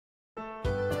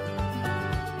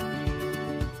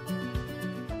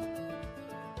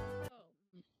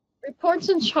Reports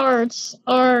and charts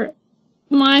are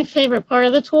my favorite part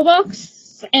of the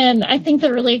toolbox, and I think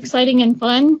they're really exciting and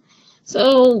fun.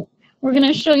 So we're going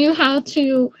to show you how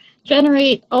to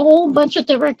generate a whole bunch of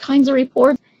different kinds of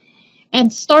reports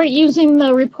and start using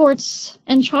the reports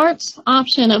and charts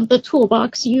option of the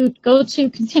toolbox. You go to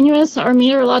continuous or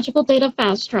meteorological data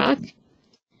fast track,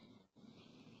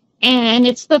 and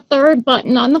it's the third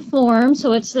button on the form.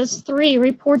 So it's this 3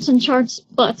 reports and charts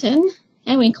button,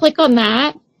 and we click on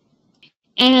that.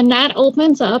 And that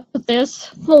opens up this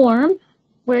form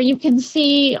where you can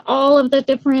see all of the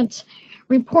different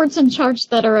reports and charts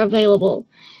that are available.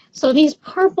 So these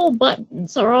purple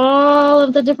buttons are all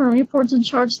of the different reports and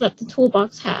charts that the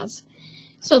toolbox has.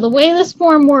 So the way this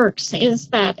form works is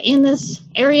that in this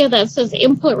area that says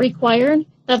input required,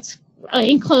 that's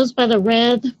enclosed by the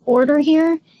red border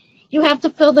here, you have to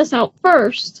fill this out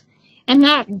first, and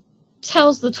that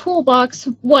tells the toolbox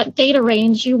what data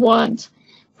range you want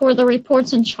for the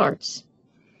reports and charts.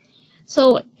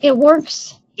 So it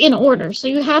works in order. So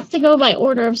you have to go by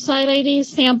order of site ID,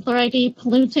 sampler ID,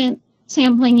 pollutant,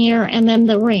 sampling year, and then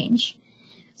the range.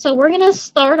 So we're going to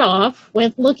start off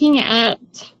with looking at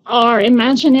our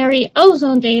imaginary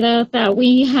ozone data that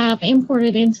we have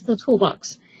imported into the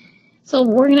toolbox. So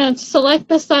we're going to select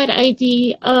the site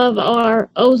ID of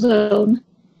our ozone.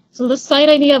 So the site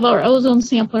ID of our ozone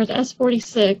sampler is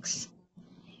S46.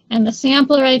 And the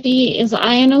sampler ID is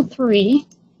INO3,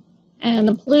 and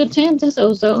the pollutant is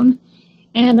ozone,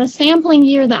 and the sampling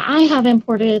year that I have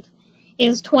imported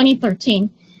is 2013.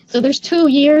 So there's 2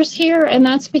 years here, and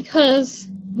that's because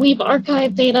we've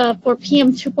archived data for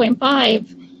PM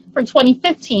 2.5 for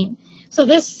 2015. So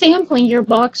this sampling year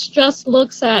box just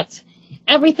looks at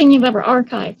everything you've ever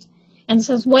archived and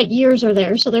says what years are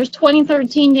there. So there's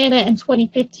 2013 data and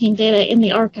 2015 data in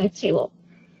the archive table.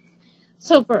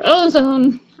 So for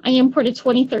ozone, I imported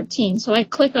 2013, so I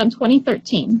click on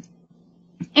 2013.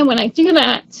 And when I do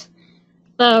that,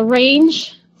 the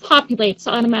range populates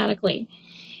automatically.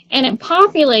 And it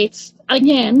populates,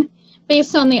 again,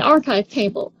 based on the archive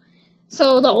table.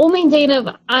 So the only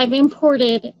data I've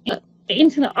imported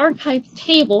into the archive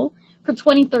table for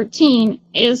 2013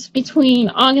 is between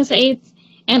August 8th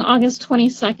and August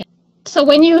 22nd. So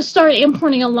when you start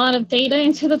importing a lot of data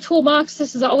into the toolbox,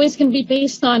 this is always going to be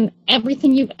based on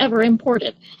everything you've ever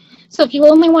imported. So if you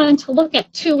only wanted to look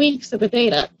at 2 weeks of the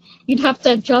data, you'd have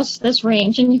to adjust this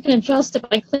range, and you can adjust it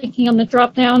by clicking on the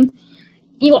drop-down.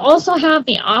 You also have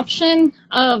the option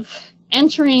of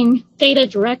entering data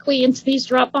directly into these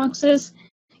drop boxes.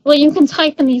 Well, you can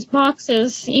type in these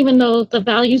boxes even though the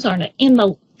values aren't in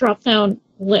the drop-down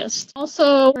list.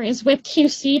 Also is with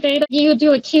QC data. You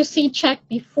do a QC check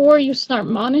before you start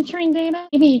monitoring data.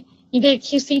 Maybe you did a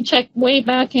QC check way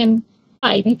back in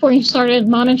before you started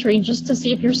monitoring just to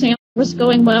see if your sample was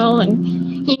going well,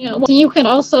 and you can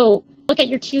also look at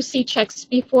your QC checks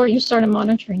before you started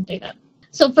monitoring data.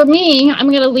 So for me, I'm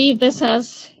going to leave this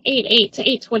as 8.8 to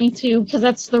 8.22 because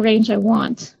that's the range I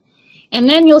want. And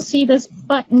then you'll see this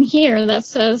button here that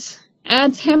says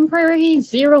add temporary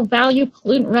zero value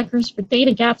pollutant records for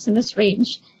data gaps in this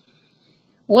range.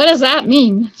 What does that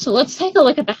mean? So let's take a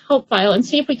look at the help file and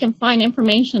see if we can find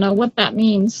information on what that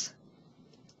means.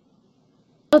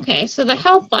 Okay, so the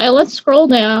help file, let's scroll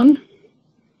down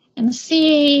and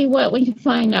see what we can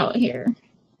find out here.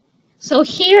 So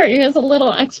here is a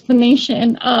little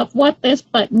explanation of what this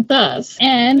button does.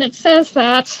 And it says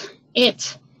that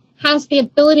it has the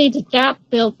ability to gap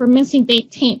fill for missing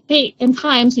date and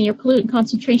times in your pollutant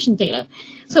concentration data.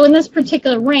 So in this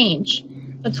particular range,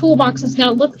 the toolbox is going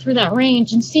to look through that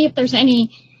range and see if there's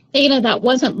any data that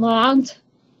wasn't logged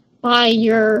by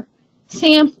your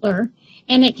sampler,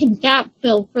 and it can gap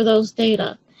fill for those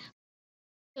data.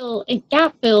 It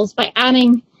gap fills by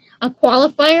adding a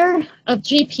qualifier of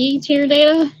GP to your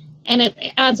data, and it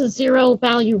adds a zero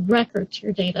value record to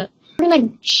your data. We're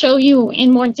going to show you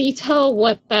in more detail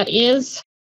what that is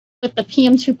with the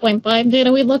PM 2.5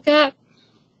 data we look at,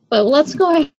 but let's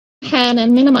go ahead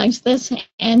and minimize this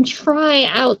and try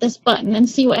out this button and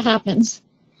see what happens.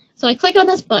 So I click on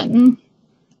this button,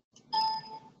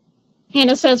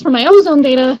 and it says for my ozone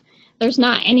data, there's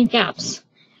not any gaps.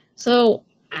 So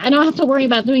I don't have to worry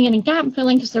about doing any gap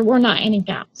filling because there were not any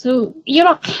gaps. So you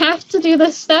don't have to do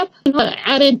this step.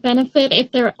 Added benefit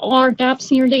if there are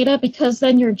gaps in your data, because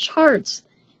then your charts,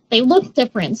 they look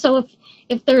different. So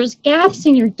if there's gaps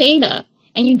in your data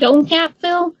and you don't gap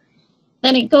fill,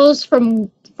 then it goes from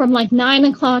like 9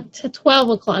 o'clock to 12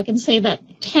 o'clock and say that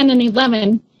 10 and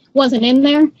 11 wasn't in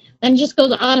there, then it just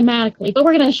goes automatically. But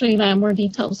we're going to show you that in more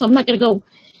detail. So I'm not going to go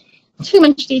too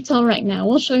much detail right now.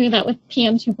 We'll show you that with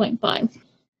PM 2.5.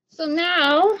 So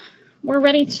now we're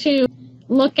ready to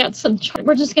look at some charts.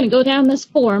 We're just going to go down this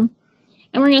form,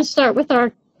 and we're going to start with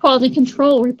our quality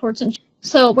control reports. And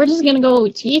so we're just going to go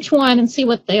to each one and see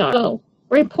what they are. So,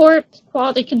 report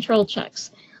quality control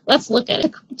checks. Let's look at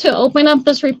it. To open up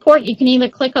this report, you can either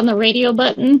click on the radio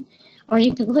button or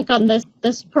you can click on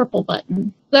this purple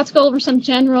button. Let's go over some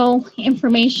general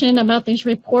information about these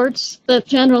reports, the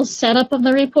general setup of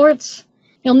the reports.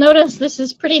 You'll notice this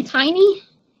is pretty tiny,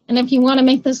 and if you want to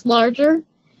make this larger,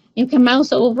 you can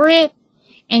mouse over it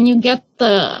and you get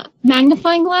the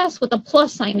magnifying glass with a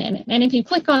plus sign in it. And if you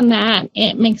click on that,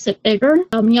 it makes it bigger.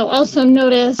 You'll also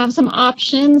notice I have some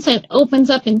options. It opens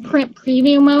up in print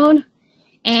preview mode.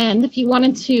 And if you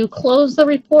wanted to close the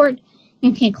report,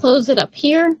 you can close it up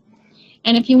here.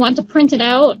 And if you want to print it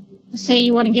out, say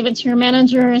you want to give it to your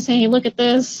manager and say, hey, look at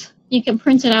this, you can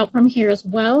print it out from here as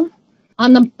well.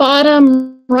 On the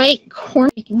bottom right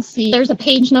corner, you can see there's a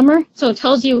page number. So it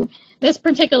tells you this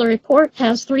particular report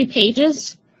has 3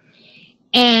 pages.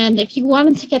 And if you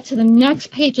wanted to get to the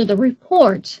next page of the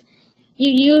report,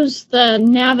 you use the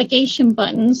navigation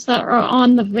buttons that are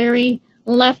on the very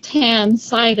left-hand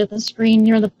side of the screen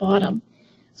near the bottom.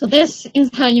 So this is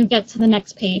how you get to the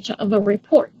next page of a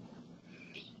report.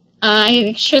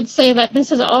 I should say that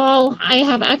this is all, I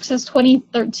have Access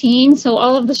 2013, so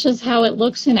all of this is how it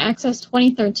looks in Access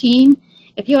 2013.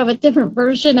 If you have a different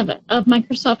version of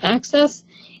Microsoft Access,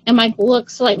 it might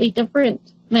look slightly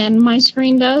different than my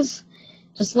screen does.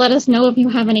 Just let us know if you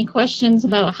have any questions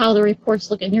about how the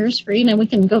reports look in your screen, and we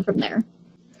can go from there.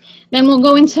 Then we'll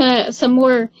go into some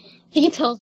more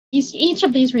details, each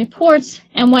of these reports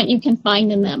and what you can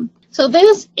find in them. So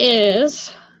this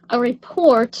is a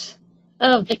report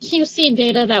of the QC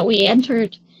data that we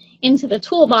entered into the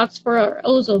toolbox for our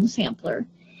ozone sampler.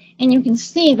 And you can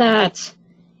see that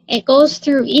it goes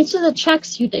through each of the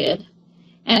checks you did,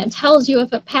 and it tells you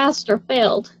if it passed or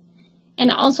failed. And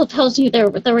it also tells you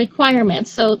the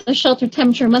requirements. So the shelter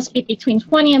temperature must be between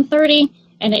 20 and 30,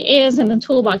 and it is, and the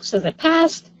toolbox says it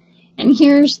passed. And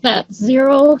here's that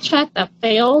 0 check that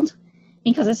failed,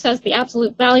 because it says the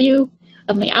absolute value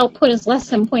of the output is less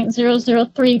than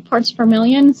 0.003 parts per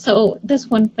million. So this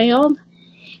one failed.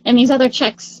 And these other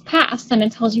checks passed, and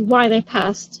it tells you why they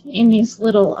passed in these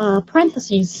little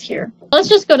parentheses here. Let's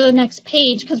just go to the next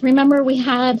page, because remember we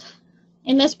had,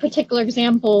 in this particular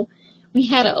example, we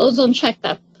had an ozone check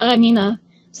that, a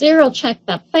 0 check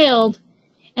that failed,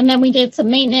 and then we did some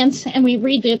maintenance, and we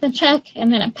redid the check,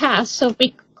 and then it passed. So if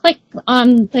we click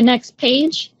on the next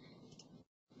page,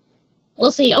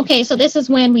 we'll see, okay, so this is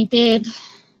when we did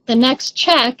the next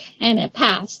check, and it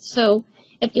passed. So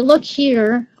if you look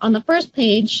here on the first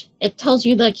page, it tells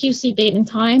you the QC date and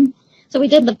time. So we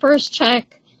did the first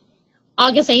check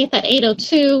August 8th at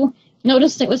 8:02,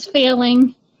 noticed it was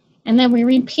failing, and then we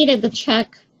repeated the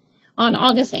check on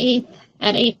August 8th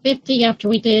at 8:50 after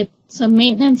we did some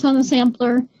maintenance on the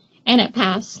sampler, and it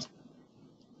passed.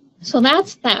 So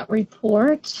that's that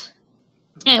report.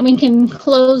 And we can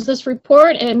close this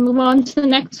report and move on to the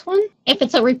next one. If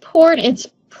it's a report, it's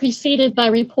preceded by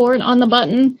report on the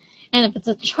button. And if it's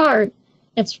a chart,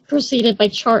 it's preceded by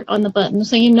chart on the button,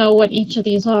 so you know what each of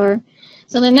these are.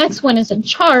 So the next one is a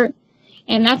chart,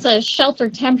 and that's a shelter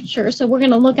temperature. So we're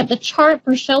going to look at the chart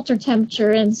for shelter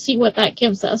temperature and see what that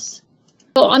gives us.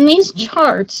 So on these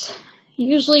charts,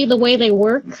 usually the way they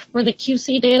work for the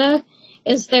QC data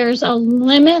is there's a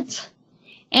limit,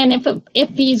 and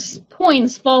if these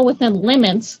points fall within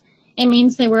limits, it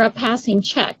means they were a passing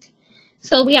check.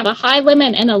 So we have a high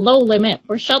limit and a low limit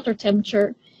for shelter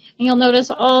temperature. And you'll notice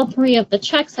all 3 of the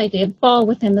checks I did fall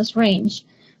within this range.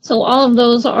 So all of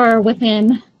those are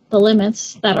within the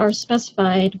limits that are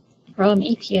specified from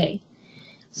EPA.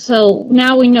 So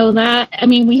now we know that. I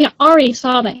mean, we already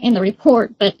saw that in the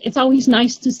report, but it's always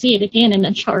nice to see it again in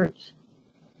the chart.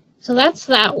 So that's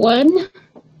that one.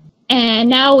 And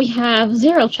now we have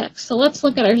 0 checks. So let's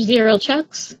look at our 0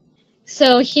 checks.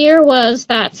 So here was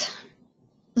that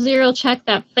 0 check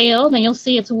that failed, and you'll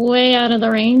see it's way out of the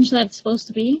range that it's supposed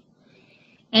to be.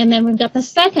 And then we've got the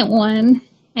second one,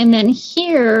 and then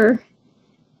here,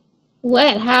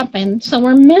 what happened? So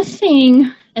we're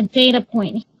missing a data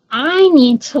point. I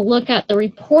need to look at the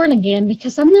report again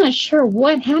because I'm not sure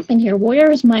what happened here.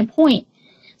 Where is my point?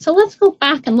 So let's go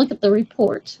back and look at the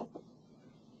report.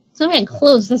 So I'm going to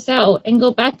close this out and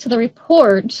go back to the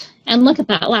report and look at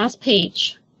that last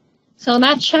page. So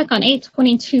that check on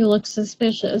 8/22 looks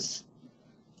suspicious.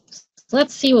 So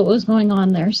let's see what was going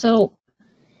on there. So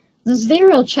the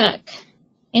 0 check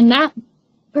in that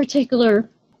particular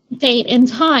date and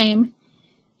time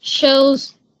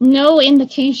shows no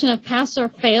indication of pass or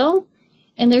fail,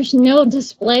 and there's no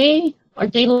display or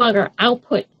data log or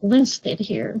output listed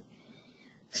here.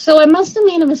 So I must have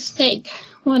made a mistake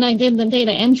when I did the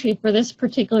data entry for this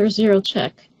particular zero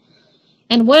check.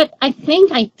 And what I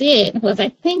think I did was I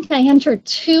think I entered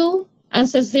 2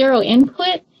 as a zero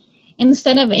input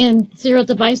instead of in zero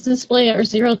device display or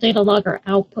zero data logger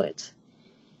output.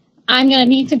 I'm going to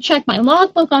need to check my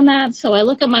logbook on that. So I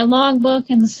look at my logbook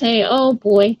and say, oh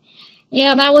boy,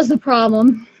 yeah, that was the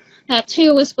problem. That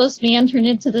 2 was supposed to be entered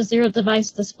into the zero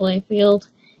device display field.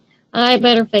 I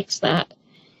better fix that.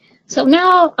 So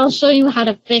now I'll show you how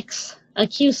to fix a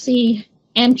QC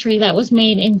entry that was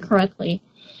made incorrectly.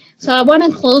 So I want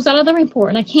to close out of the report,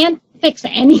 and I can't fix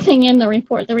anything in the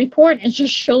report. The report, it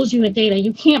just shows you the data.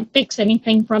 You can't fix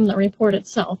anything from the report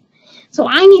itself. So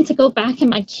I need to go back in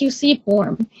my QC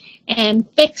form and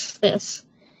fix this.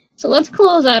 So let's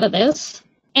close out of this,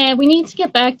 and we need to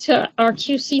get back to our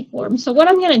QC form. So what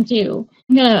I'm going to do,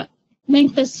 I'm going to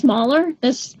make this smaller,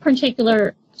 this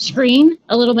particular screen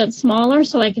a little bit smaller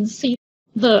so I can see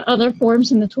the other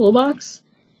forms in the toolbox.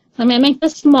 So I'm going to make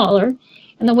this smaller.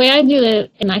 And the way I do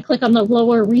it, and I click on the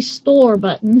lower restore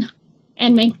button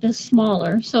and make this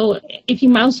smaller. So if you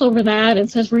mouse over that, it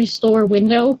says restore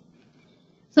window.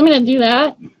 So I'm going to do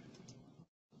that.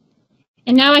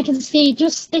 And now I can see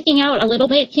just sticking out a little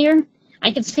bit here,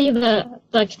 I can see the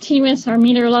continuous or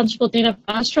meteorological data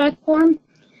fast track form.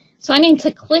 So I need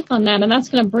to click on that, and that's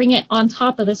going to bring it on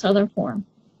top of this other form.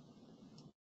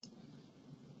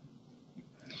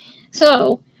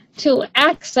 So to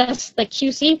access the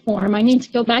QC form, I need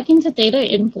to go back into data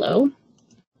inflow,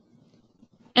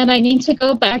 and I need to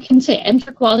go back into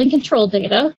enter quality control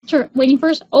data. When you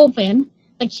first open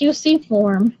the QC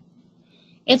form,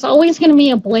 it's always going to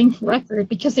be a blank record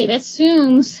because it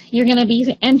assumes you're going to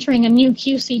be entering a new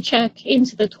QC check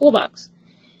into the toolbox.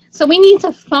 So we need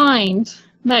to find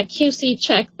that QC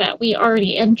check that we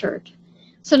already entered.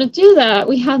 So to do that,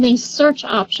 we have these search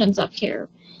options up here.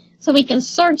 So we can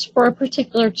search for a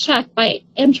particular check by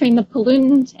entering the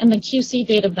pollutant and the QC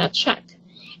date of that check.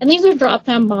 And these are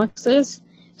drop-down boxes.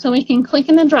 So we can click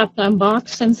in the drop-down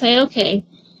box and say, okay,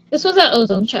 this was an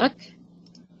ozone check.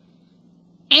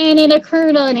 And it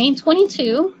occurred on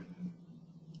 8/22.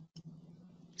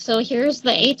 So here's the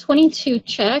 8/22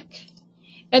 check.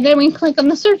 And then we click on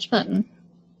the search button.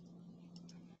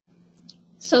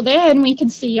 So then we can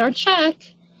see our check,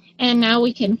 and now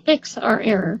we can fix our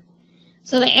error.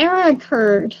 So the error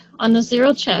occurred on the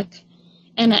zero check,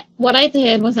 and what I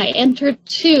did was I entered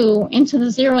 2 into the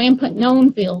zero input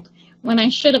known field when I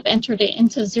should have entered it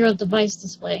into zero device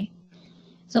display.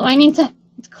 So I need to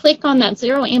click on that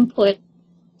zero input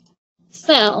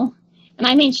cell, and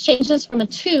I need to change this from a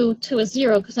 2 to a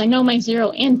 0 because I know my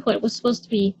zero input was supposed to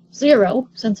be 0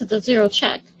 since it's a zero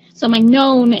check. So my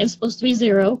known is supposed to be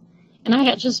 0, and I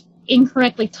had just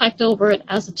incorrectly typed over it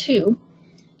as a 2.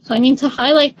 So I need to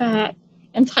highlight that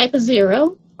and type a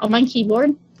 0 on my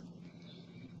keyboard.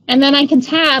 And then I can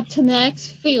tab to the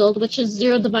next field, which is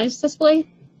zero device display.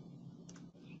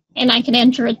 And I can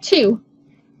enter a 2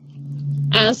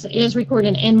 as is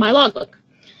recorded in my logbook.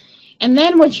 And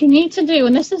then what you need to do,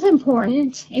 and this is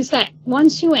important, is that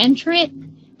once you enter it,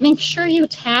 make sure you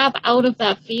tab out of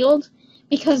that field,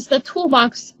 because the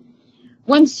toolbox,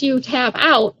 once you tab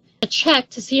out, a check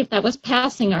to see if that was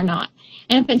passing or not.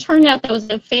 And if it turned out that was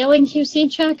a failing QC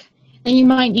check, then you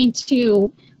might need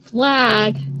to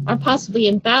flag or possibly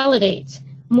invalidate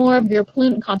more of your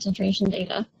pollutant concentration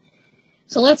data.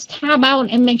 So let's tab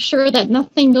out and make sure that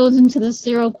nothing goes into the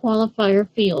zero qualifier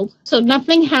field. So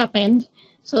nothing happened.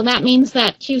 So that means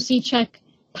that QC check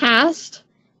passed.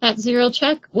 That zero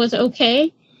check was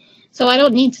okay. So I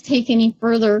don't need to take any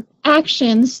further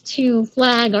actions to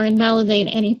flag or invalidate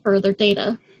any further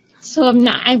data. So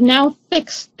I've now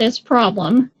fixed this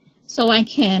problem, so I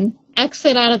can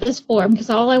exit out of this form,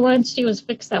 because all I wanted to do was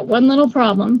fix that one little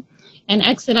problem and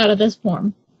exit out of this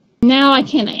form. Now I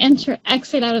can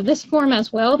exit out of this form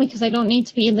as well, because I don't need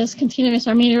to be in this continuous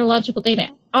or meteorological data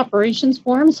operations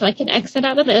form, so I can exit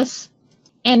out of this.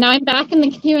 And now I'm back in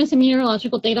the continuous and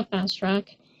meteorological data fast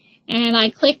track, and I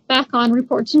click back on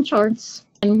reports and charts,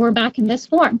 and we're back in this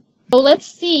form. So let's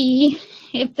see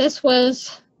if this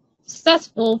was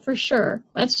successful for sure.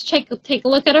 Let's take a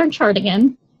look at our chart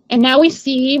again. And now we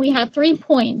see we have 3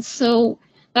 points. So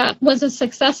that was a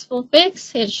successful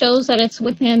fix. It shows that it's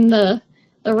within the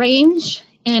range,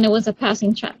 and it was a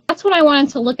passing check. That's what I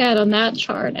wanted to look at on that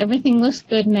chart. Everything looks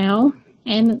good now.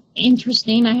 And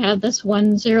interesting, I had this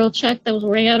 1-0 check that was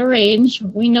way out of range.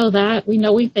 We know that. We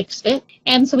know we fixed it.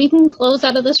 And so we can close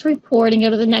out of this report and go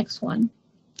to the next one.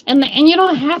 And you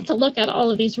don't have to look at all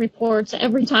of these reports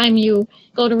every time you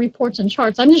go to reports and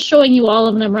charts. I'm just showing you all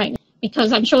of them right now,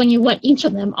 because I'm showing you what each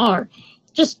of them are.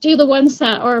 just do the ones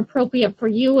that are appropriate for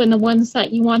you and the ones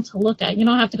that you want to look at. You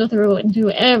don't have to go through and do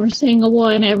every single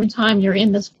one every time you're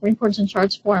in this reports and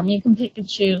charts form. You can pick and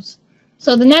choose.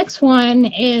 So the next one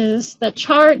is the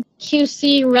chart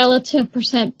QC relative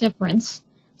percent difference.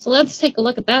 So let's take a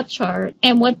look at that chart.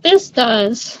 And what this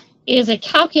does is it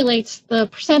calculates the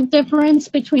percent difference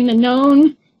between the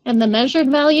known and the measured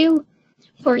value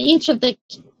for each of the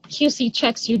QC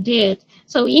checks you did.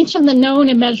 So each of the known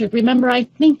and measured, remember I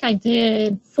think I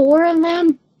did 4 of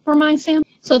them for my sample.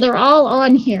 So they're all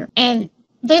on here. And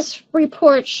this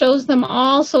report shows them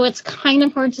all, so it's kind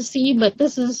of hard to see, but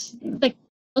this is the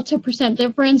relative percent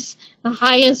difference. The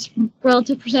highest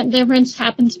relative percent difference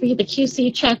happens to be the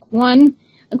QC check 1,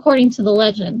 according to the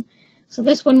legend. So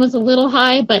this one was a little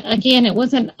high, but again, it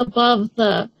wasn't above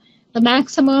the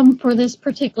maximum for this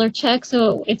particular check,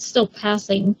 so it's still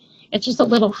passing. It's just a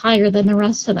little higher than the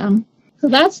rest of them. So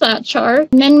that's that chart.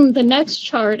 And then the next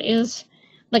chart is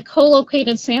the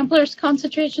co-located samplers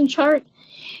concentration chart.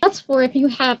 That's for if you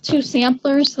have 2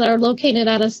 samplers that are located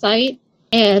at a site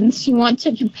and you want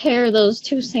to compare those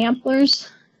 2 samplers.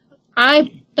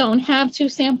 I don't have 2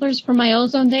 samplers for my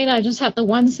ozone data. I just have the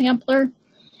 1 sampler.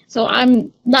 So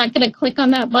I'm not going to click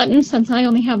on that button since I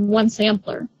only have 1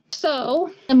 sampler.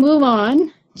 So I move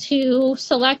on to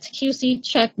select QC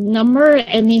check number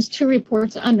and these 2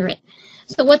 reports under it.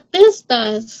 So what this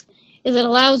does is it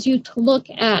allows you to look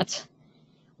at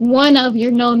one of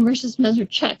your known versus measured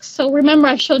checks. So remember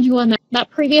I showed you on that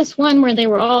previous one where they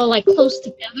were all like close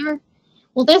together.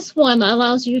 Well, this one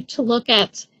allows you to look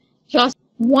at just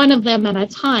one of them at a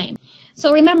time.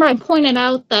 So remember I pointed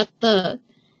out that the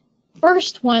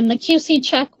first one, the QC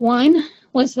check 1,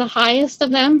 was the highest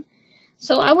of them.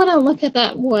 So I want to look at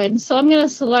that one. So I'm going to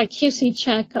select QC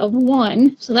check of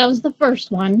 1. So that was the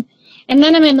first one. And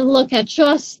then I'm going to look at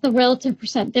just the relative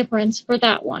percent difference for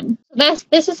that one.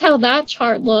 This is how that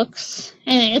chart looks.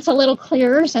 And it's a little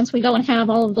clearer since we don't have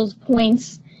all of those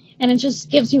points. And it just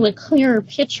gives you a clearer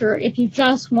picture if you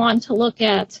just want to look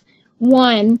at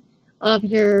one of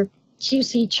your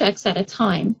QC checks at a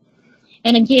time.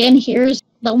 And again, here's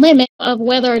the limit of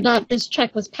whether or not this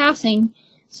check was passing.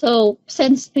 So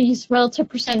since these relative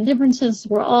percent differences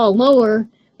were all lower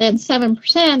than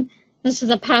 7%, this is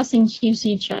a passing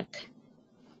QC check.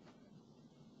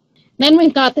 Then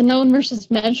we've got the known versus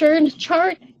measured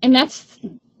chart, and that's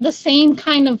the same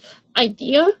kind of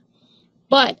idea,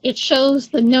 but it shows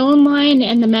the known line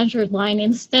and the measured line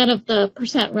instead of the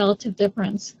percent relative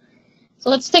difference.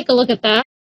 So let's take a look at that.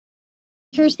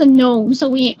 Here's the known. So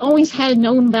we always had a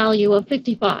known value of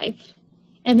 55.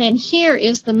 And then here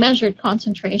is the measured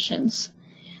concentrations.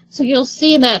 So you'll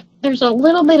see that there's a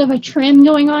little bit of a trend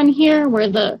going on here where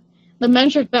the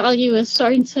measured value is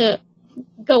starting to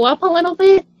go up a little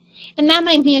bit. And that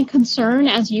might be a concern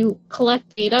as you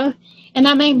collect data. And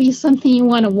that might be something you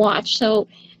want to watch. So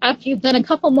after you've done a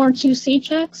couple more QC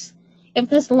checks, if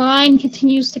this line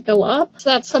continues to go up, so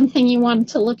that's something you want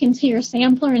to look into your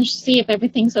sampler and see if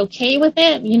everything's okay with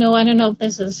it. You know, I don't know if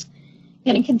this is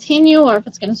going to continue or if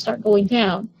it's going to start going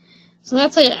down. So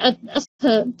that's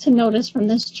to notice from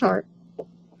this chart.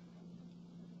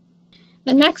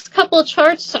 The next couple of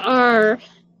charts are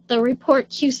the report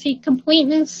QC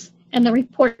completeness and the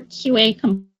report QA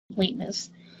completeness.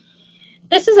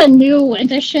 This is a new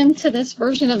addition to this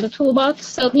version of the Toolbox.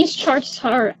 So these charts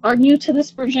are new to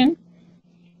this version.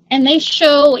 And they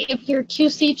show if your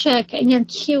QC check and your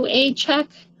QA check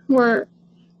were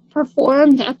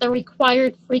performed at the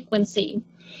required frequency.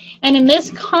 And in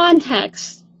this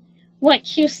context, what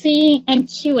QC and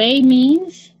QA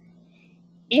means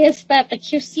is that the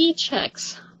QC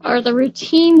checks are the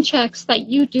routine checks that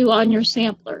you do on your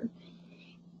sampler.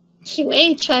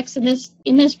 QA checks in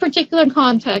this particular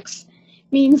context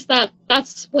means that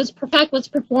was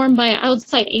performed by an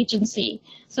outside agency.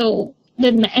 So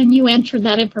and you enter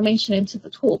that information into the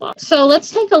toolbox. So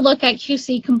let's take a look at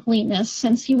QC completeness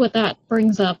and see what that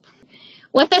brings up.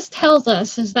 What this tells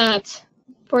us is that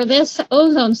for this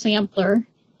ozone sampler,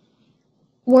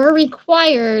 we're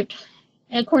required,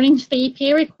 according to the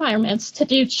EPA requirements, to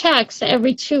do checks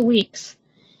every 2 weeks.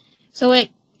 So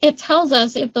it tells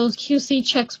us if those QC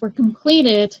checks were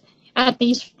completed at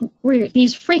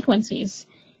these frequencies.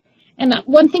 And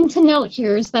one thing to note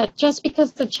here is that just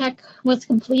because the check was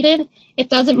completed, it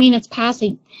doesn't mean it's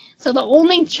passing. So the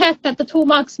only check that the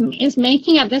toolbox is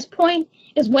making at this point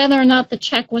is whether or not the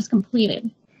check was completed.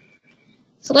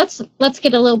 So let's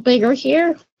get a little bigger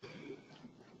here.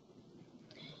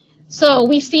 So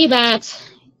we see that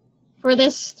for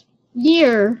this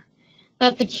year,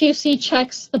 that the QC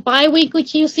checks, the biweekly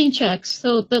QC checks,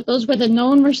 so those were the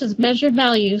known versus measured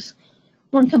values,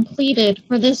 were completed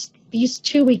for this these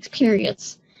 2 week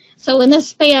periods. So in this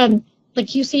span, the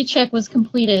QC check was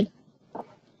completed.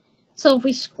 So if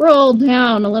we scroll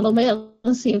down a little bit,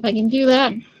 let's see if I can do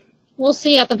that. We'll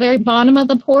see at the very bottom of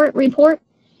the report,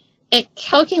 it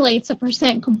calculates a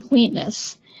percent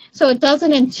completeness. So it does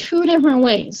it in 2 different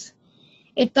ways.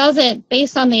 It does it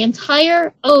based on the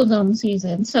entire ozone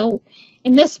season. So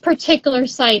in this particular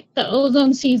site, the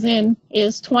ozone season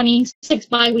is 26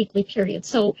 biweekly periods.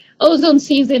 So ozone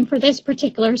season for this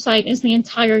particular site is the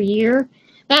entire year.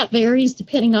 That varies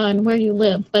depending on where you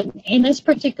live. But in this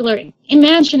particular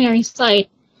imaginary site,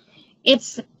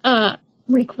 it's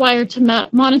required to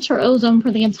monitor ozone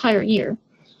for the entire year.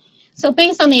 So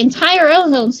based on the entire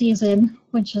ozone season,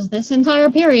 which is this entire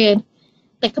period,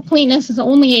 the completeness is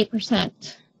only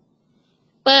 8%.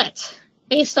 But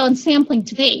based on sampling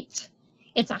to date,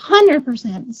 it's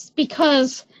 100%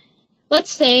 because let's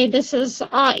say this is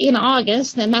in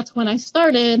August, and that's when I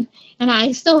started, and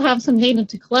I still have some data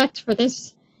to collect for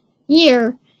this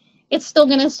year. It's still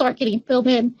going to start getting filled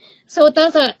in. So it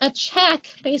does a check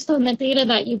based on the data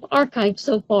that you've archived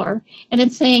so far. And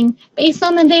it's saying, based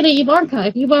on the data you've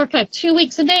archived 2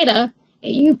 weeks of data,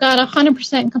 you've got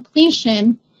 100%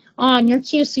 completion on your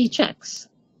QC checks.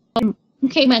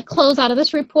 Okay, I'm going to close out of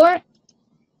this report.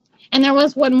 And there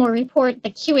was one more report, the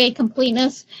QA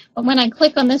completeness. But when I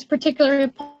click on this particular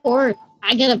report,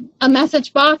 I get a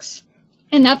message box.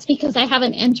 And that's because I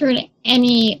haven't entered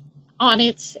any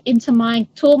audits into my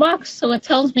toolbox. So it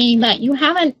tells me that you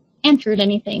haven't entered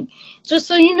anything. Just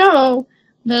so you know,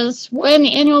 this one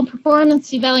annual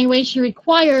performance evaluation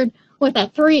required with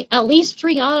at least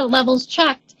 3 audit levels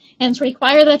checked. And it's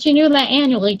required that you do that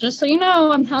annually. Just so you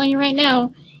know, I'm telling you right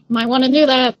now, you might want to do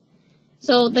that.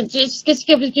 So that just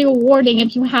gives you a warning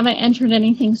if you haven't entered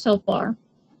anything so far.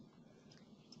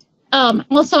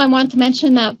 Also, I want to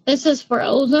mention that this is for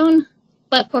ozone,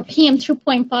 but for PM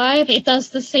 2.5, it does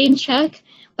the same check,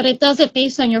 but it does it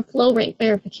based on your flow rate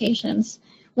verifications.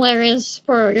 Whereas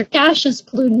for your gaseous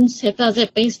pollutants, it does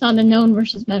it based on the known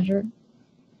versus measured.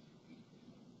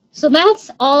 So that's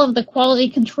all of the quality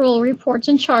control reports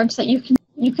and charts that you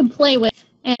can play with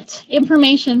and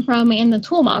information from in the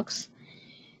toolbox.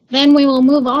 Then we will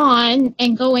move on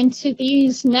and go into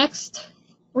these next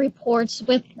reports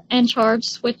and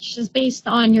charts, which is based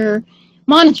on your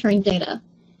monitoring data.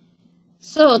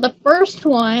 So the first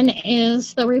one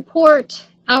is the report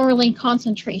hourly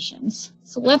concentrations.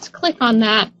 So let's click on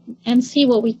that and see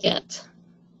what we get.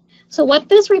 So what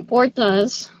this report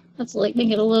does, let's make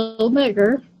it a little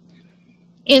bigger,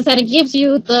 is that it gives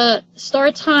you the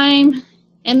start time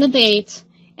and the date,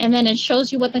 and then it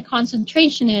shows you what the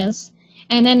concentration is,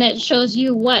 and then it shows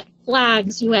you what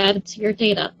flags you added to your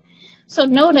data. So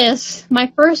notice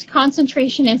my first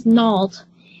concentration is nulled.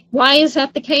 Why is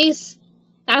that the case?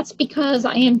 That's because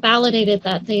I invalidated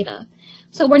that data.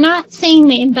 So we're not seeing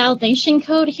the invalidation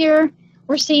code here,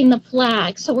 we're seeing the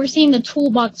flag. So we're seeing the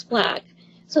toolbox flag.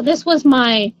 So this was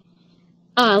my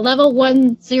level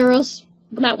 10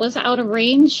 that was out of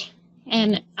range,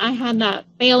 and I had that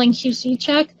failing QC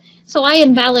check. So I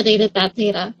invalidated that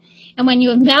data. And when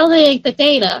you invalidate the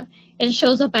data, it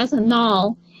shows up as a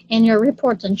null in your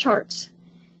reports and charts.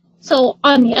 So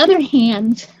on the other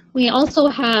hand, we also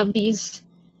have these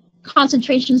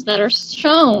concentrations that are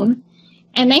shown,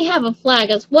 and they have a flag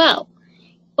as well.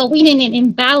 But we didn't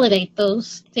invalidate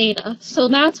those data. So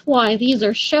that's why these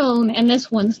are shown and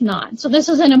this one's not. So this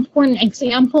is an important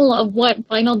example of what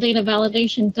final data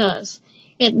validation does.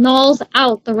 It nulls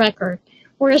out the record,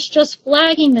 whereas just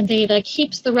flagging the data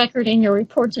keeps the record in your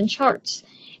reports and charts,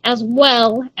 as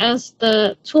well as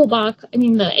the toolbox,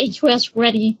 the AQS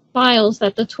ready files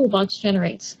that the toolbox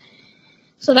generates.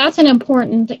 So that's an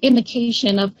important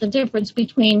indication of the difference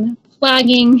between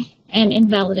flagging and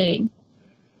invalidating.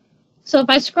 So if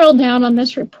I scroll down on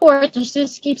this report,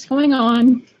 this keeps going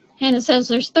on, and it says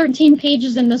there's 13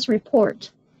 pages in this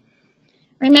report.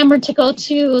 Remember, to go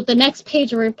to the next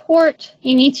page of report,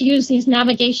 you need to use these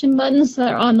navigation buttons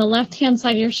that are on the left-hand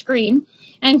side of your screen.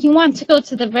 And if you want to go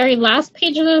to the very last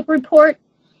page of the report,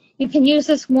 you can use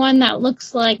this one that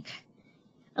looks like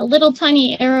a little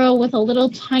tiny arrow with a little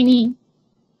tiny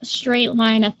straight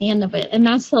line at the end of it, and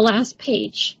that's the last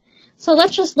page. So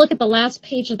let's just look at the last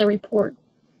page of the report.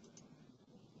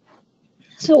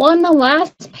 So on the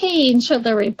last page of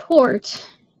the report,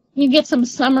 you get some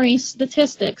summary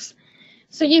statistics.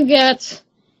 So you get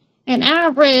an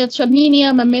average, a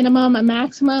medium, a minimum, a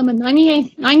maximum, a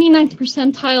 99th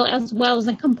percentile, as well as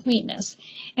a completeness.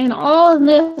 And all of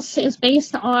this is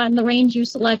based on the range you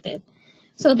selected.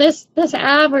 So this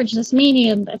average, this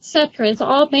median, etc., is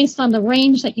all based on the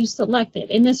range that you selected.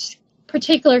 In this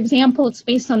particular example, it's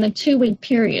based on the 2 week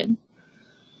period.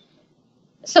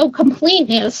 So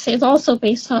completeness is also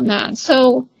based on that.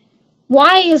 So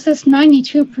why is this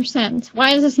 92%?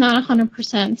 Why is this not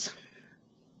 100%?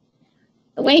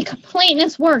 The way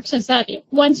completeness works is that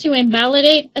once you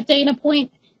invalidate a data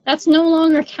point, that's no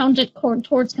longer counted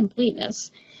towards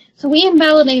completeness. So we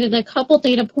invalidated a couple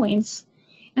data points,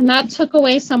 and that took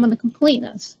away some of the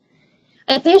completeness.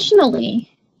 Additionally,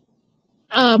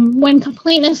 when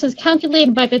completeness is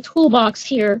calculated by the toolbox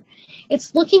here,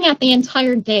 it's looking at the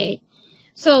entire day.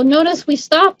 So notice we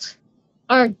stopped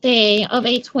our day of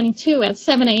 8:22 at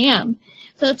 7 a.m.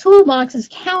 So the toolbox is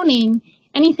counting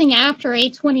anything after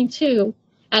 8:22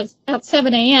 at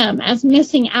 7 a.m. as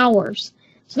missing hours.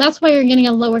 So that's why you're getting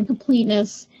a lower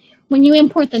completeness. When you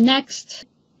import the next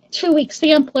 2-week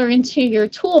sampler into your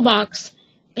toolbox,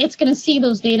 it's going to see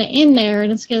those data in there,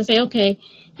 and it's going to say, okay,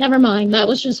 never mind, that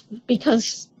was just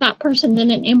because that person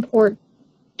didn't import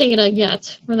data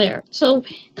yet for there. So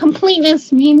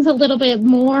completeness means a little bit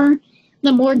more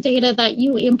the more data that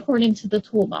you import into the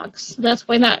toolbox. So that's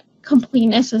why that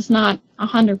completeness is not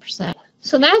 100%.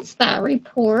 So that's that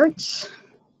report.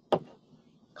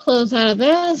 Close out of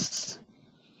this.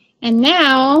 And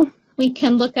now we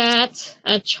can look at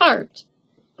a chart.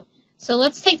 So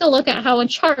let's take a look at how a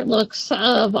chart looks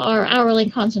of our hourly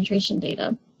concentration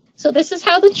data. So this is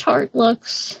how the chart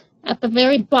looks. At the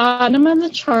very bottom of the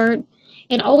chart,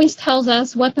 it always tells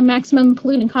us what the maximum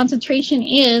pollutant concentration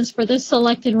is for this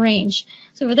selected range.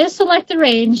 So for this selected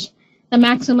range, the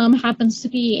maximum happens to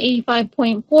be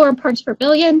 85.4 parts per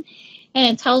billion,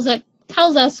 and it tells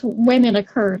us when it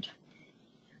occurred.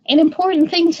 An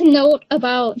important thing to note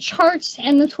about charts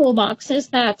and the toolbox is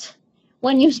that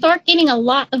when you start getting a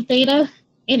lot of data,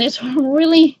 it is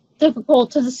really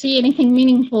difficult to see anything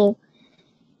meaningful.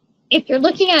 If you're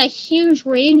looking at a huge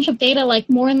range of data, like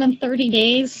more than 30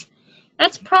 days,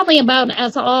 that's probably about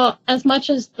as much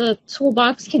as the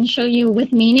toolbox can show you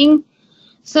with meaning.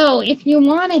 So if you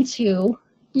wanted to,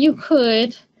 you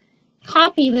could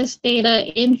copy this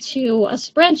data into a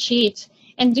spreadsheet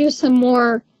and do some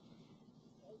more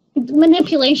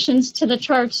manipulations to the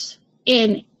charts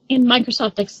in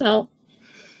Microsoft Excel.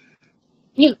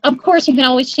 Of course, you can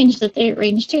always change the date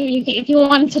range too. If you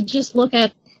wanted to just look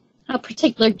at a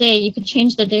particular day, you could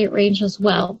change the date range as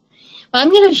well. But I'm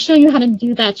going to show you how to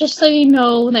do that, just so you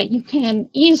know that you can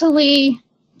easily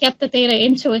get the data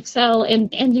into Excel and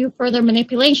do further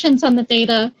manipulations on the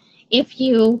data if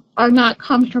you are not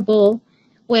comfortable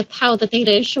with how the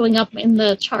data is showing up in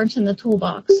the charts in the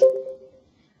toolbox.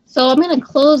 So I'm going to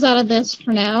close out of this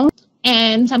for now,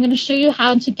 and I'm going to show you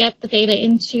how to get the data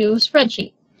into a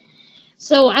spreadsheet.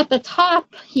 So at the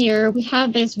top here, we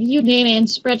have this view data in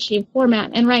spreadsheet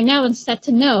format, and right now it's set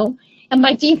to no, and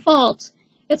by default,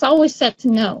 it's always set to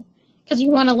no, because you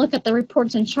want to look at the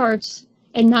reports and charts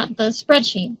and not the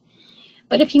spreadsheet.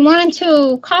 But if you wanted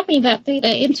to copy that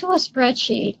data into a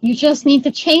spreadsheet, you just need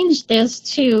to change this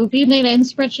to view data in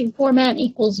spreadsheet format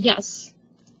equals yes.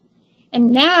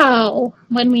 And now,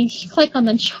 when we click on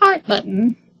the chart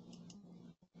button,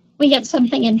 we get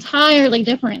something entirely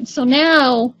different. So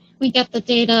now we get the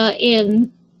data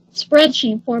in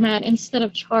spreadsheet format instead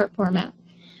of chart format.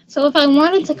 So if I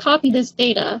wanted to copy this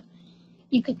data,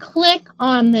 you could click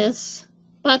on this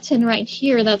button right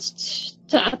here that's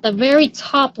at the very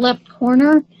top left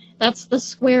corner. That's the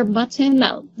square button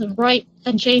that's right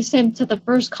adjacent to the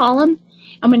first column.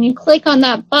 And when you click on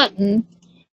that button,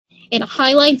 it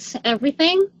highlights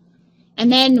everything.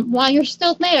 And then while you're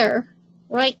still there,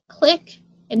 right-click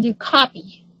and do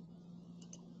copy.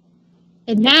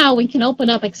 And now we can open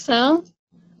up Excel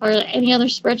or any other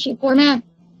spreadsheet format.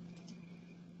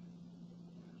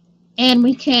 And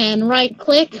we can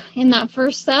right-click in that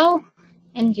first cell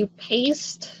and do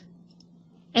paste.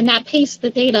 And that pastes the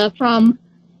data from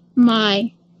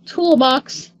my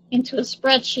toolbox into a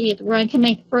spreadsheet where I can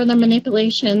make further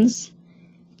manipulations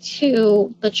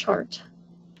to the chart.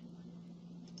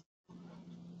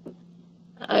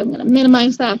 I'm going to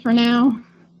minimize that for now,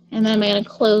 and then I'm going to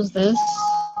close this.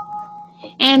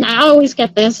 And I always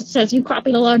get this. It says you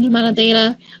copied a large amount of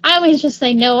data. I always just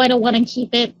say, no, I don't want to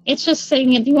keep it. It's just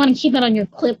saying, do you want to keep it on your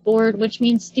clipboard, which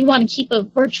means, do you want to keep a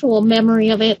virtual memory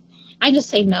of it? I just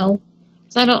say no.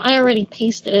 So I already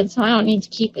pasted it, so I don't need to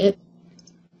keep it.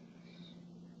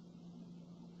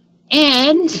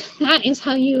 And that is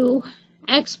how you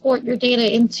export your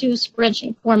data into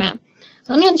spreadsheet format.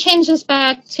 So I'm going to change this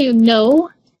back to no,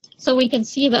 so we can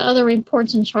see the other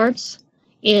reports and charts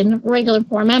in regular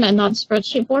format and not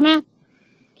spreadsheet format.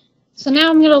 So now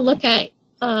I'm going to look at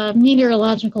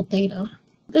meteorological data.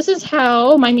 This is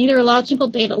how my meteorological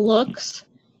data looks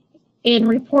in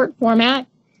report format.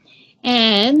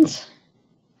 And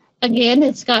Again,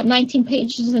 it's got 19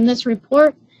 pages in this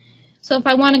report. So if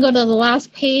I want to go to the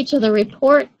last page of the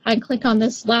report, I click on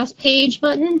this last page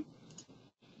button.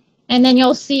 And then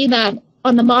you'll see that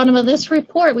on the bottom of this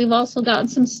report, we've also got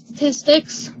some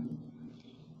statistics.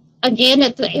 Again,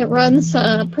 it runs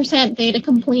percent data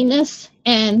completeness.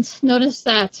 And notice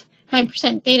that my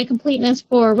percent data completeness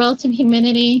for relative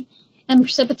humidity and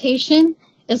precipitation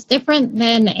is different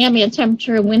than ambient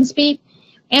temperature and wind speed.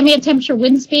 Ambient temperature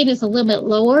wind speed is a little bit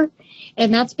lower,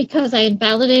 and that's because I had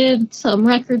validated some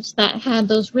records that had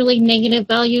those really negative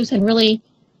values and really,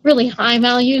 really high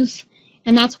values,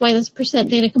 and that's why this percent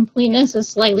data completeness is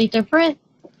slightly different.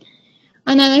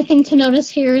 Another thing to notice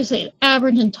here is the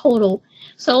average and total.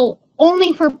 So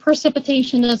only for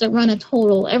precipitation does it run a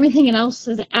total. Everything else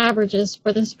is averages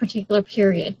for this particular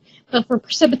period. But for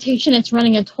precipitation, it's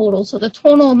running a total. So the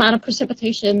total amount of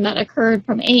precipitation that occurred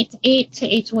from 8/8 to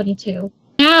 8/22.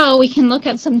 Now we can look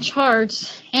at some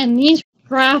charts, and these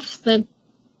graph the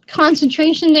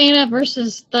concentration data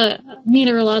versus the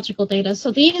meteorological data.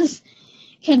 So these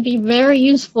can be very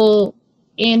useful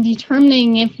in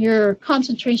determining if your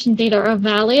concentration data are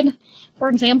valid. For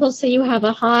example, say you have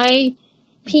a high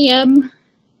PM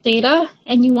data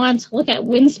and you want to look at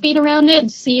wind speed around it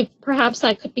and see if perhaps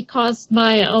that could be caused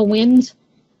by a wind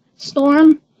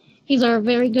storm. These are a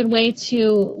very good way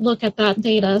to look at that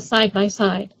data side by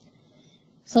side.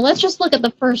 So let's just look at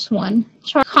the first one,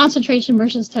 chart concentration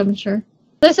versus temperature.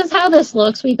 This is how this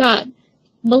looks. We've got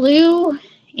blue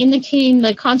indicating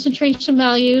the concentration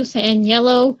values and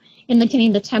yellow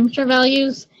indicating the temperature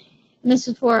values. And this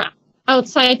is for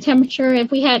outside temperature.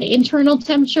 If we had internal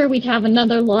temperature, we'd have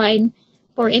another line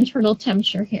for internal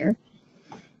temperature here.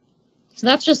 So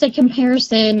that's just a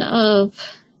comparison of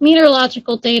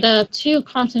meteorological data to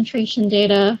concentration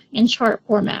data in chart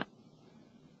format.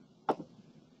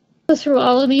 Go through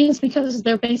all of these because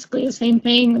they're basically the same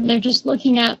thing. They're just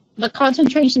looking at the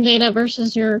concentration data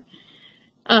versus your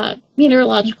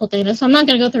meteorological data. So I'm not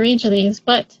going to go through each of these,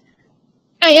 but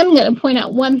I am going to point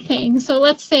out one thing. So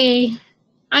let's say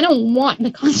I don't want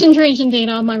the concentration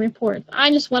data on my report.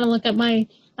 I just want to look at my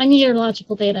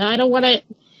meteorological data. I don't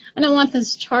want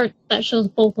this chart that shows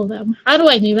both of them. How do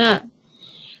I do that?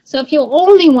 So if you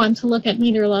only want to look at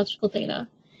meteorological data,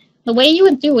 the way you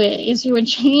would do it is you would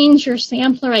change your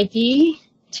sampler ID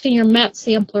to your MET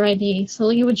sampler ID.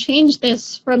 So you would change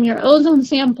this from your ozone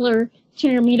sampler to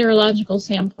your meteorological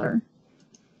sampler.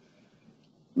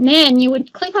 And then you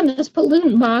would click on this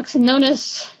pollutant box and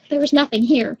notice there's nothing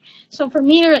here. So for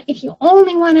if you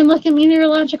only want to look at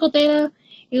meteorological data,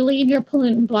 you leave your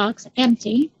pollutant box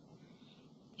empty.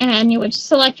 And you would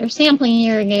select your sampling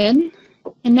year again.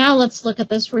 And now let's look at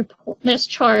this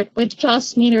chart with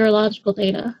just meteorological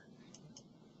data.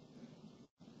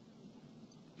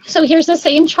 So here's the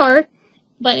same chart,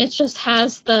 but it just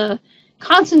has the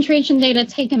concentration data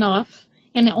taken off,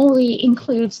 and it only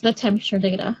includes the temperature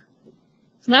data.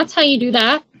 So that's how you do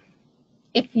that,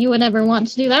 if you would ever want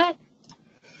to do that.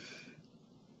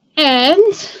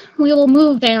 And we will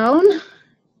move down.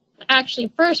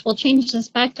 Actually, first we'll change this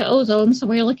back to ozone, so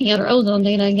we're looking at our ozone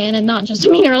data again and not just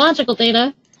meteorological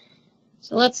data.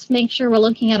 So let's make sure we're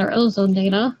looking at our ozone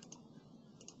data.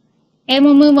 And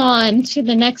we'll move on to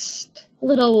the next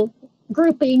little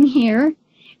grouping here,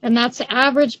 and that's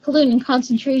average pollutant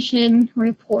concentration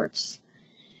reports.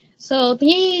 So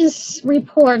these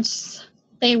reports,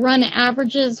 they run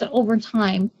averages over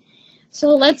time. So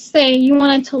let's say you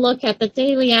wanted to look at the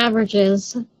daily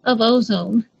averages of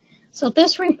ozone. So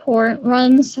this report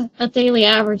runs at daily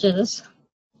averages.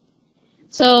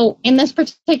 So in this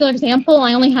particular example,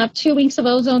 I only have 2 weeks of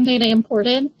ozone data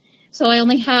imported, so I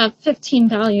only have 15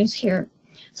 values here.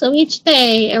 So each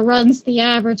day, it runs the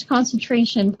average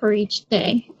concentration for each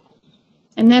day.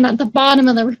 And then at the bottom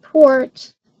of the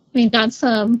report, we've got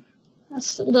some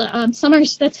summary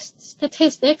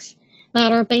statistics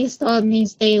that are based on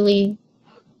these daily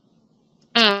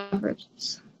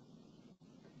averages.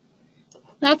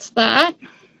 That's that.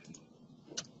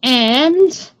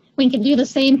 And we can do the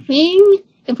same thing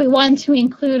if we want to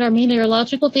include our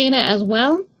meteorological data as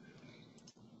well.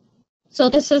 So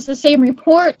this is the same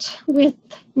report with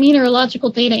meteorological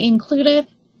data included.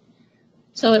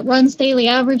 So it runs daily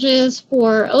averages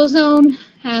for ozone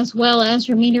as well as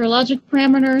your meteorological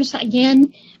parameters.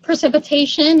 Again,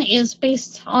 precipitation is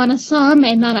based on a sum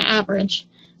and not an average.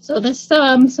 So this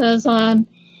sum says on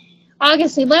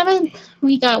August 11th,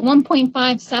 we got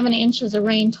 1.57 inches of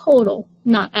rain total,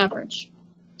 not average.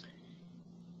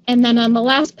 And then on the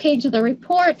last page of the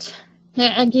report,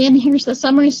 again, here's the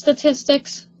summary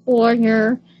statistics for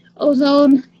your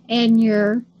ozone and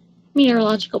your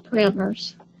meteorological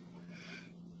parameters.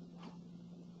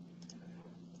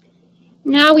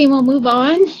 Now we will move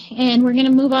on, and we're going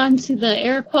to move on to the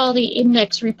air quality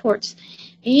index reports.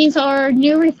 These are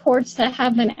new reports that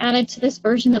have been added to this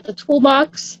version of the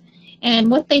Toolbox.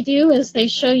 And what they do is they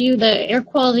show you the air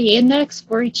quality index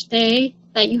for each day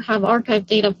that you have archived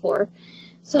data for.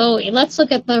 So let's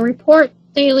look at the report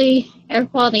daily air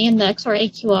quality index, or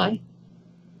AQI.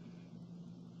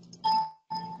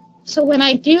 So when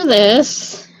I do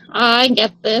this, I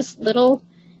get this little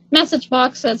message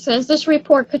box that says this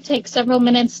report could take several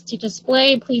minutes to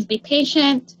display. Please be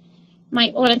patient.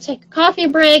 Might want to take a coffee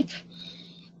break.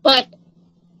 But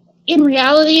in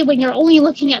reality, when you're only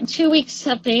looking at 2 weeks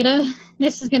of data,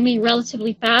 this is going to be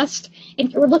relatively fast.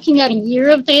 If you're looking at a year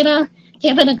of data,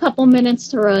 give it a couple minutes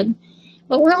to run.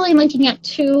 But we're only looking at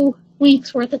 2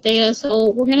 weeks worth of data, so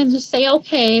we're going to just say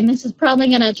okay, and this is probably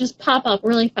going to just pop up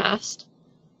really fast.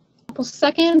 A couple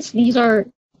seconds. These are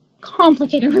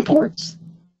complicated reports.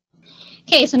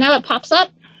 Okay, so now it pops up,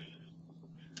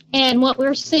 and what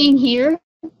we're seeing here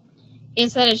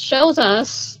is that it shows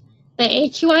us the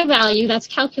AQI value that's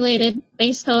calculated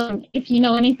based on, if you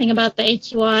know anything about the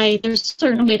AQI, there's a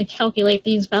certain way to calculate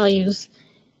these values.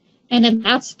 And then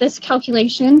that's this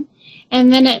calculation.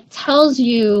 And then it tells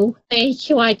you the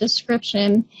AQI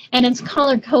description, and it's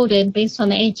color-coded based on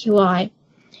the AQI.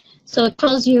 So it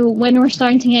tells you when we're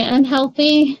starting to get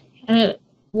unhealthy, and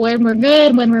when we're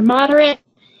good, when we're moderate.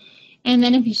 And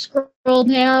then if you scroll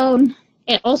down,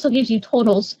 it also gives you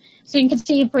totals. So you can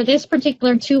see for this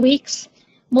particular 2 weeks,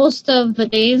 most of the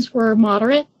days were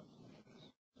moderate.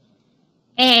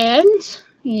 And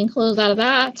you can close out of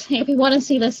that. If we want to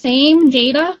see the same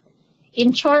data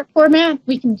in chart format,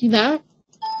 we can do that.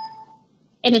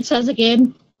 And it says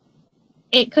again,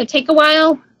 it could take a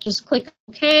while. Just click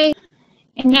OK.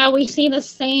 And now we see the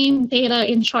same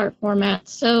data in chart format.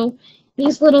 So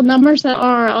these little numbers that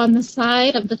are on the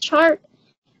side of the chart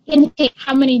indicate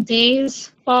how many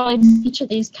days fall into each of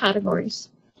these categories.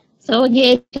 So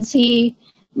again, you can see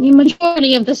the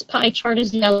majority of this pie chart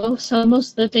is yellow, so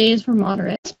most of the days were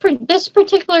moderate. This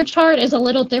particular chart is a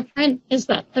little different, is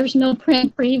that there's no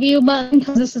print preview button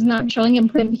because this is not showing in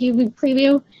print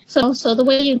preview. So the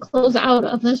way you close out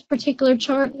of this particular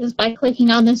chart is by clicking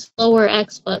on this lower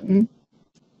X button.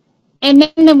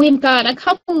 And then we've got a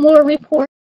couple more reports.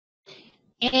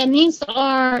 And these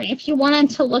are, if you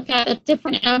wanted to look at a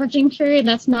different averaging period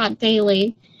that's not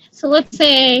daily. So let's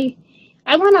say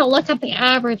I want to look at the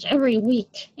average every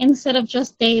week instead of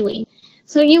just daily.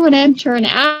 So you would enter an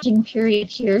averaging period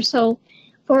here. So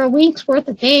for a week's worth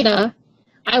of data,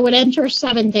 I would enter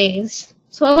 7 days.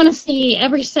 So I want to see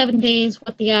every 7 days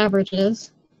what the average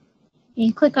is.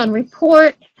 You click on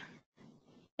report,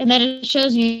 and then it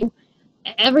shows you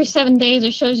every 7 days,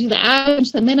 it shows you the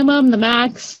average, the minimum, the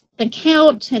max, the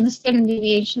count, and the standard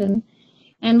deviation.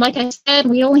 And like I said,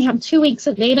 we only have 2 weeks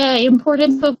of data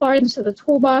imported so far into the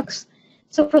Toolbox.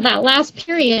 So for that last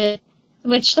period,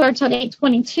 which starts on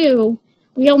 8/22,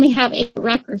 we only have 8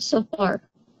 records so far.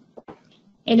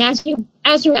 And as you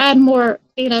add more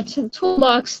data to the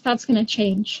Toolbox, that's going to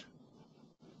change.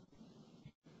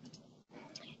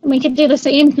 And we can do the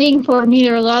same thing for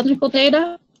meteorological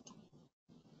data.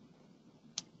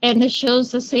 And this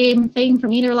shows the same thing for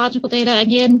meteorological data.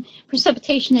 Again,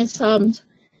 precipitation is summed,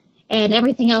 and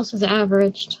everything else is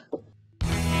averaged.